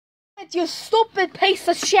You stupid piece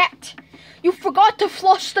of shit! You forgot to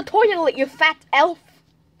flush the toilet, you fat elf!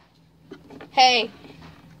 Hey,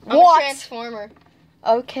 I'm What? a transformer.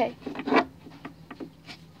 Okay.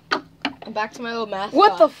 I'm back to my little mascot.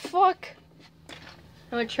 What the fuck?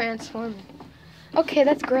 I'm a transformer. Okay,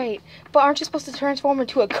 that's great. But aren't you supposed to transform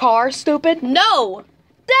into a car, stupid? No!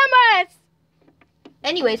 Damn it!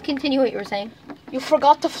 Anyways, continue what you were saying. You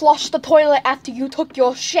forgot to flush the toilet after you took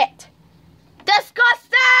your shit.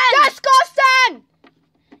 Disgusting! Disgusting!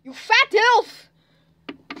 You fat elf!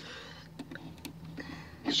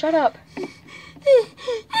 Shut up.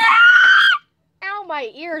 Ow,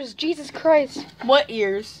 my ears, Jesus Christ. What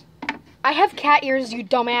ears? I have cat ears, you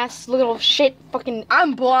dumbass little shit fucking...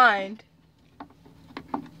 I'm blind.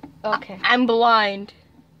 Okay. I'm blind.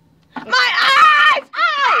 My eyes!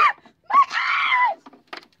 Ow! My eyes!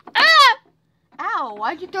 Ah! Ow,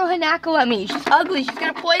 why'd you throw Hanako at me? She's ugly. She's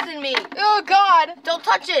gonna poison me. Oh, God. Don't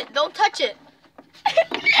touch it. Don't touch it.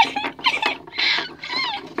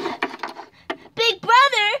 Big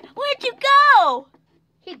brother, where'd you go?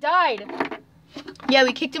 He died. Yeah,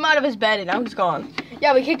 we kicked him out of his bed and now he's gone.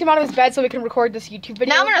 Yeah, we kicked him out of his bed so we can record this YouTube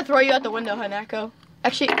video. Now I'm gonna throw you out the window, Hanako.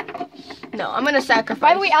 Actually, no, I'm gonna sacrifice.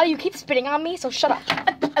 By the way, Allie, you keep spitting on me, so shut up.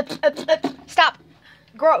 Stop.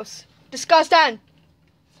 Gross. Disgusting.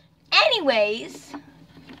 Anyways,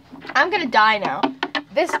 I'm gonna die now.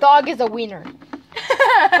 This dog is a wiener.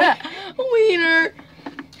 Wiener.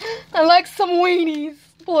 I like some weenies,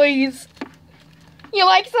 please. You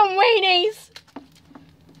like some weenies?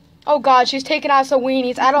 Oh God, she's taking out some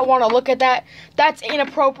weenies. I don't want to look at that. That's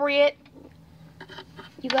inappropriate.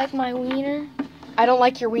 You like my wiener? I don't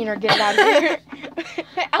like your wiener. Get it out of here.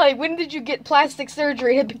 Allie, when did you get plastic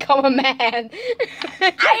surgery to become a man?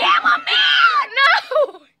 I am a man!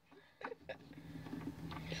 No!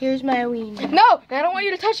 Here's my wiener. No! I don't want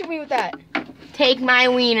you to touch me with that. Take my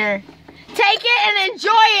wiener. Take it and enjoy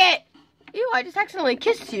it! Ew, I just accidentally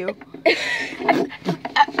kissed you.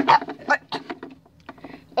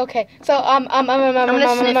 Okay, so, shut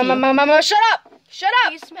up! Shut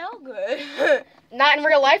up! You smell good. Not in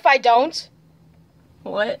real life, I don't.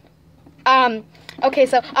 What? Okay,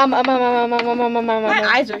 so, My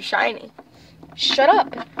eyes are shiny. shut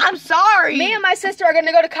up. I'm sorry. Me and my sister are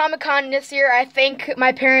gonna go to Comic-Con this year. I think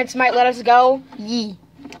my parents might let us go. Yee.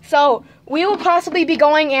 So, we will possibly be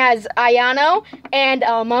going as Ayano and,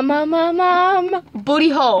 Booty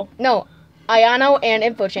hole. no, Ayano and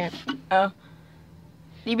InfoChamp. Oh.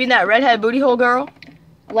 You mean that redhead booty hole girl?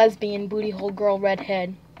 Lesbian booty hole girl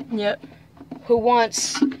redhead Yep. who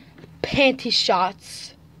wants panty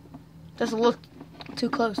shots. Doesn't look too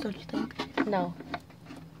close, don't you think? No.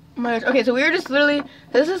 Oh my gosh. Okay, so we were just literally,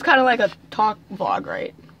 this is kind of like a talk vlog,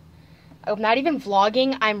 right? I'm not even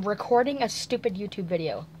vlogging. I'm recording a stupid YouTube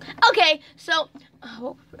video. Okay, so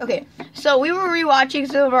we were rewatching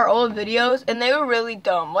some of our old videos, and they were really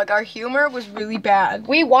dumb. Like, our humor was really bad.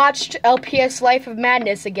 We watched LPS Life of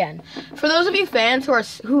Madness again. For those of you fans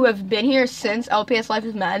who have been here since LPS Life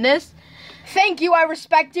of Madness, Thank you. I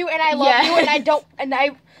respect you, and I love Yes. you, and I don't, and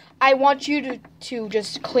I want you to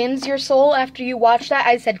just cleanse your soul after you watch that.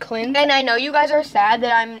 I said cleanse. and I know you guys are sad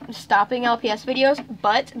that I'm stopping LPS videos,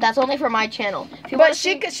 but that's only for my channel. If you wanna But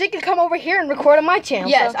see- she could come over here and record on my channel.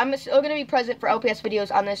 Yes, so- I'm still going to be present for LPS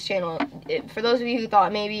videos on this channel. For those of you who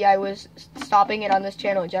thought maybe I was stopping it on this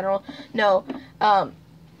channel in general, no.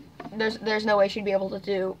 There's no way she'd be able to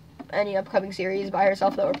do any upcoming series by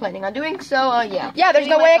herself that we're planning on doing. So, yeah. Yeah, there's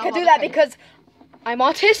no Giving way I myself could do all that the because I'm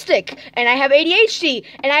autistic, and I have ADHD,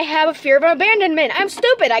 and I have a fear of abandonment. I'm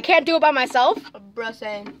stupid. I can't do it by myself. Bruh,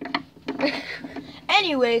 same.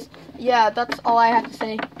 Anyways, yeah, that's all I have to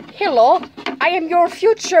say. Hello, I am your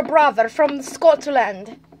future brother from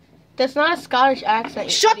Scotland. That's not a Scottish accent.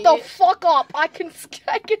 You Shut idiot. the fuck up. I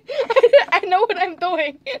know what I'm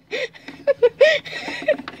doing.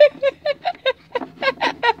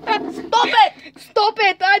 Stop it! Stop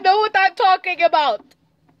it. I know what I'm talking about.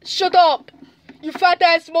 Shut up. You fat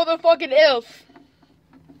ass motherfucking elf.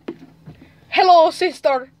 Hello,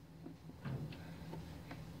 sister.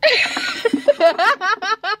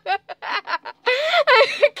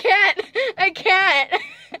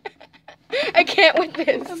 I can't with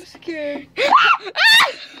this. I'm scared.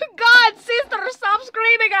 God, sister, stop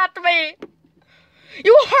screaming at me.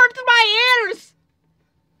 You hurt my ears.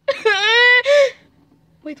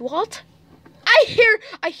 Wait, what? I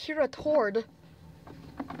hear a tord.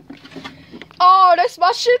 Oh, that's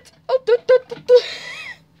my shit. Oh,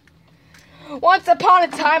 Once upon a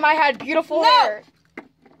time, I had beautiful hair.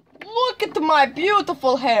 Look at my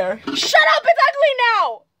beautiful hair. Shut up! It's ugly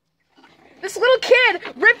now. This little kid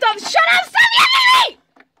ripped off. Shut up! Stop yelling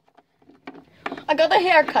at me! I got a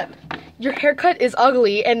haircut. Your haircut is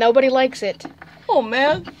ugly and nobody likes it. Oh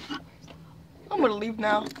man. I'm gonna leave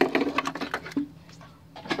now.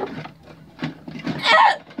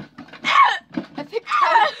 I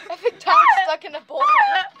think Tom's stuck in a bowl.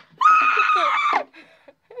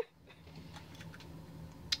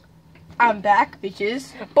 I'm back,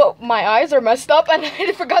 bitches. But my eyes are messed up and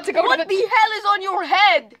I forgot to go What to the hell is on your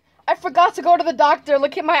head? I forgot to go to the doctor.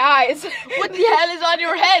 Look at my eyes. What the hell is on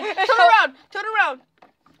your head? Turn around. Turn around.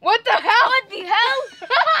 What the hell? What the hell?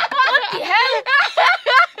 What the hell?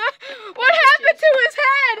 What happened to his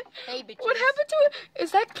head? Hey, bitches. What happened to it?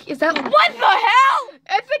 Is that What the hell?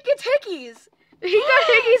 I think it's hickeys. He got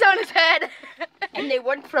hickeys on his head. And they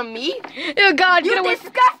weren't from me? Oh God, You get away.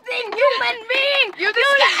 disgusting human being! You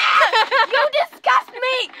disgust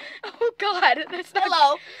me! Oh God, that's not.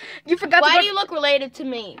 Hello. You forgot. Why to do you look related to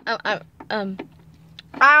me? I'm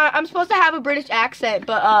I'm supposed to have a British accent,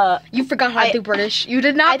 but You forgot how to do British. You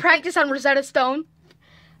did not practice on Rosetta Stone.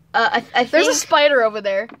 I think There's a spider over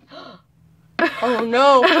there. Oh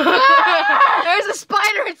no. There's a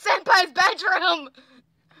spider in Senpai's bedroom.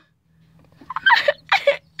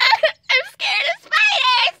 I'm scared of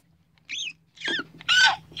spiders.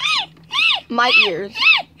 My ears.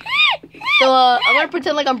 So I'm gonna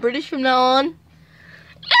pretend like I'm British from now on.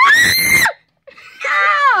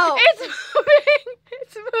 Ow! It's moving.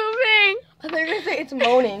 It's moving. I thought you were gonna say it's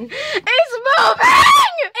moaning. It's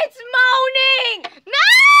moving. It's moaning!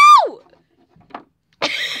 No!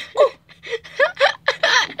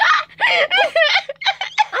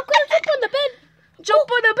 I'm gonna jump on the bed.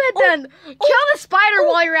 Jump on the bed then. Kill the spider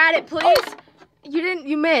while you're at it, please.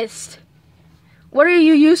 You missed. What are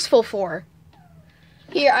you useful for?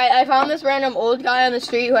 Here, I found this random old guy on the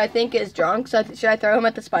street who I think is drunk, so should I throw him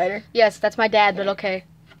at the spider? Yes, that's my dad, but okay.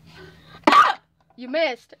 You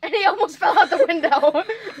missed. And he almost fell out the window. Let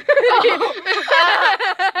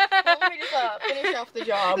me just finish off the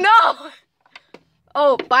job. No!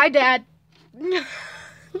 Oh, bye, Dad.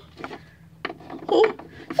 Oh.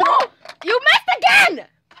 You missed again!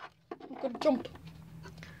 I'm gonna jump.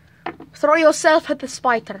 Throw yourself at the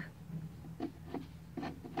spider.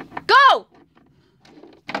 Go!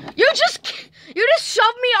 You just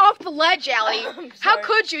shoved me off the ledge, Allie. I'm How sorry.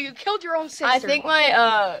 could you? You killed your own sister. I think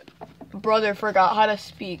my brother forgot how to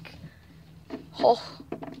speak. Oh.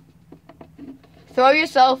 Throw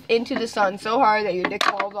yourself into the sun so hard that your dick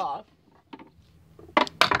falls off.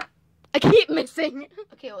 I keep missing.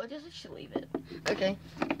 Okay, well, just should leave it. Okay.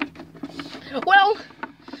 Well,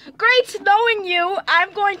 great knowing you.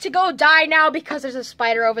 I'm going to go die now because there's a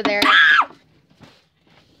spider over there.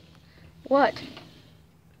 What?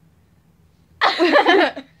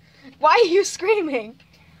 Why are you screaming?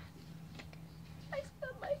 I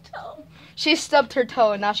stubbed my toe. She stubbed her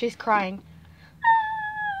toe and now she's crying.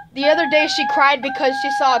 The other day she cried because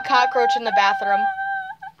she saw a cockroach in the bathroom.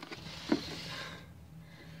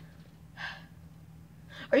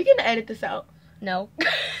 Are you gonna edit this out? No.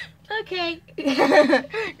 Okay.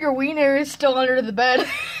 Your wiener is still under the bed.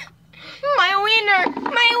 My wiener!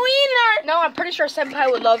 My wiener! No, I'm pretty sure Senpai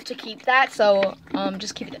would love to keep that, so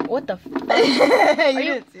just keep it. What the fuck? you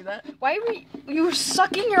you- didn't see that. Why were you were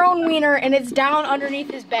sucking your own wiener and it's down underneath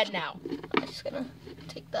his bed now? I'm just gonna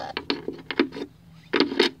take that.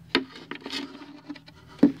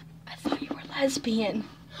 I thought you were lesbian.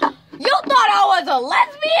 You thought I was a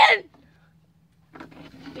lesbian?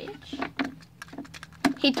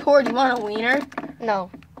 Bitch. Hey, Tor, do you want a wiener?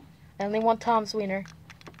 No. I only want Tom's wiener.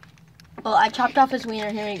 Well, I chopped off his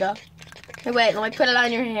wiener. Here we go. Hey, wait, let me put it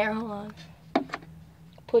on your hair. Hold on.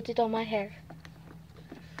 Put it on my hair.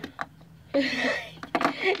 Yay,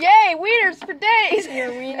 wieners for days.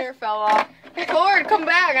 Your wiener fell off. Tor, come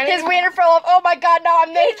back. I His wiener fell off. Oh my god, now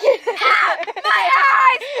I'm naked. My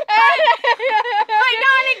eyes! My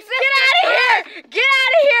non-existent Get out of here! Get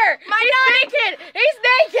out of here! My He's naked! He's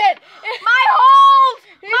naked! My holes!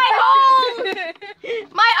 My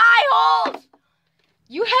holes! My eye holes!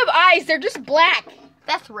 You have eyes, they're just black.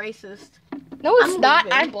 That's racist. No, it's I'm not.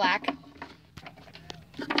 leaving. I'm black.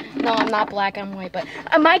 No, I'm not black, I'm white, but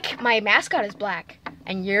my mascot is black.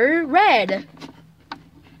 And you're red.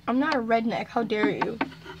 I'm not a redneck. How dare you?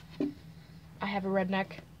 I have a redneck.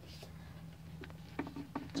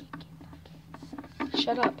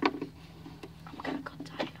 Shut up. I'm gonna go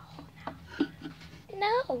die in a hole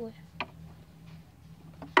now. No.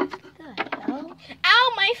 What the hell?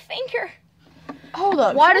 Ow, my finger. Hold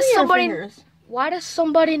up. Why show does me your somebody- fingers. Why does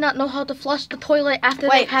somebody not know how to flush the toilet after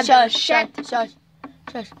Wait, they've had shush, the shush, shit?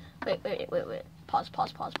 shush. Wait. Pause.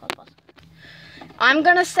 I'm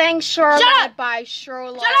gonna sing Charlotte Shut up! by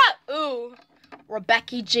Charlotte. Shut up! Ooh.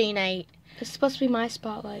 Rebecca Jean 8. It's supposed to be my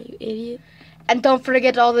spotlight, you idiot. And don't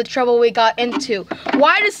forget all the trouble we got into.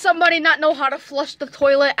 Why does somebody not know how to flush the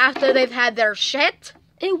toilet after they've had their shit?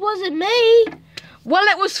 It wasn't me. Well,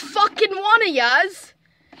 it was fucking one of yas.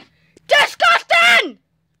 Disgusting!